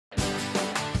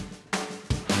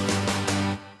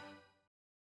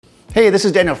Hey, this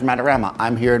is Daniel from Adorama.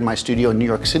 I'm here in my studio in New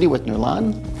York City with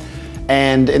Nurlan.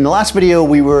 And in the last video,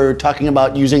 we were talking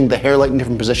about using the hair light in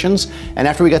different positions. And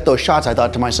after we got those shots, I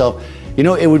thought to myself, you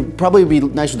know, it would probably be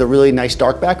nice with a really nice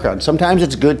dark background. Sometimes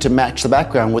it's good to match the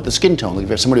background with the skin tone. Like if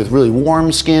you have somebody with really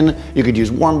warm skin, you could use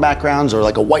warm backgrounds, or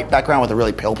like a white background with a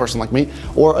really pale person like me,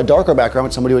 or a darker background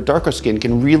with somebody with darker skin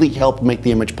can really help make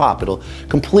the image pop. It'll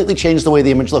completely change the way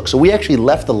the image looks. So we actually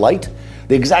left the light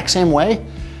the exact same way.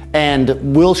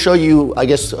 And we'll show you, I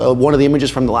guess, one of the images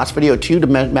from the last video too to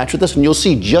match with this, and you'll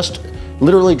see just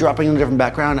literally dropping in a different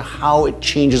background how it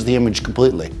changes the image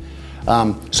completely.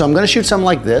 So I'm gonna shoot something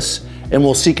like this, and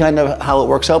we'll see kind of how it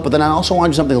works out, but then I also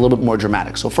want to do something a little bit more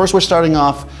dramatic. So first we're starting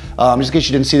off, just in case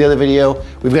you didn't see the other video,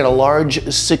 we've got a large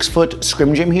 6-foot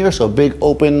scrim gym here, so a big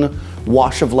open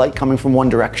wash of light coming from one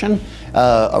direction.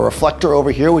 A reflector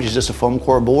over here, which is just a foam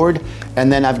core board.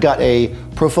 And then I've got a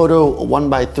Profoto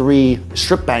 1x3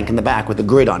 strip bank in the back with a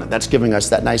grid on it. That's giving us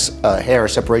that nice hair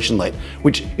separation light,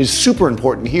 which is super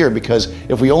important here because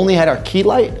if we only had our key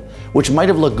light, which might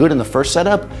have looked good in the first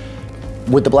setup,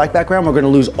 with the black background, we're gonna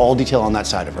lose all detail on that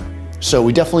side of her. So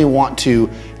we definitely want to,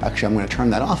 actually I'm gonna turn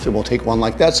that off and we'll take one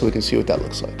like that so we can see what that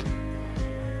looks like.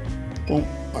 Boom.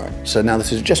 All right, so now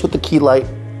this is just with the key light.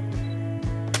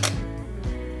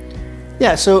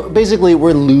 Yeah, so basically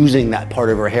we're losing that part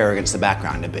of her hair against the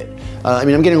background a bit. I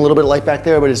mean, I'm getting a little bit of light back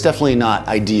there, but it's definitely not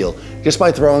ideal. Just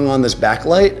by throwing on this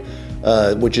backlight,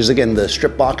 which is again the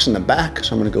strip box in the back,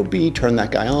 so I'm gonna go B, turn that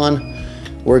guy on.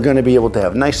 We're gonna be able to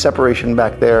have nice separation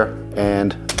back there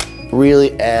and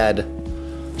really add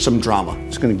some drama.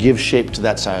 It's gonna give shape to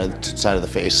that side of the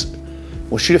face.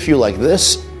 We'll shoot a few like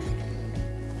this.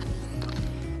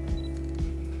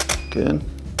 Good,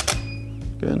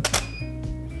 good.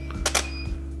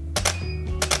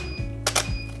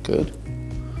 Good.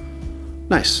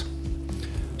 Nice.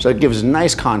 So it gives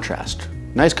nice contrast.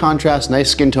 Nice contrast, nice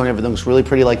skin tone, everything looks really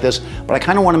pretty like this, but I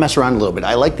kind of want to mess around a little bit.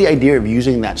 I like the idea of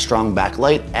using that strong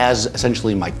backlight as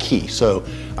essentially my key. So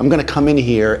I'm gonna come in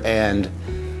here and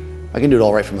I can do it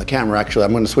all right from the camera actually.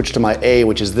 I'm gonna switch to my A,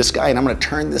 which is this guy, and I'm gonna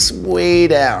turn this way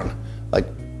down, like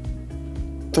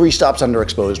 3 stops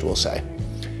underexposed, we'll say.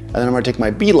 And then I'm gonna take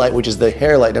my B light, which is the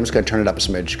hair light, and I'm just gonna turn it up a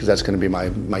smidge because that's gonna be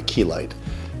my key light.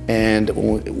 And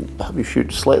we'll have you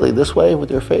shoot slightly this way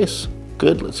with your face.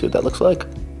 Good, let's see what that looks like.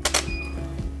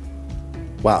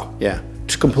 Wow, yeah,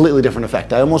 it's a completely different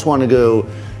effect. I almost want to go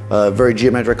very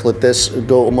geometrical at this,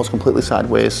 go almost completely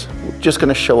sideways. We're just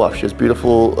gonna show off. She has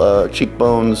beautiful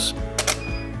cheekbones.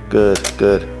 Good,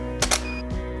 good.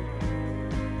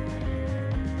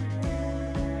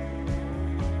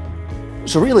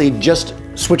 So really just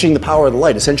switching the power of the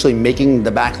light, essentially making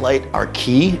the backlight our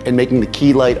key and making the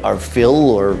key light our fill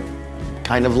or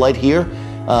kind of light here,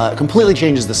 completely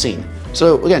changes the scene.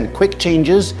 So again, quick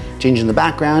changes, changing the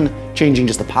background, changing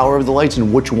just the power of the lights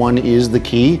and which one is the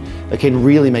key, that can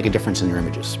really make a difference in your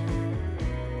images.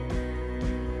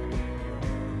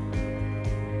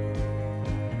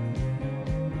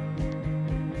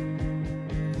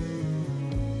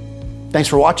 Thanks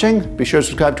for watching. Be sure to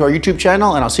subscribe to our YouTube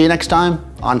channel and I'll see you next time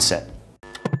on set.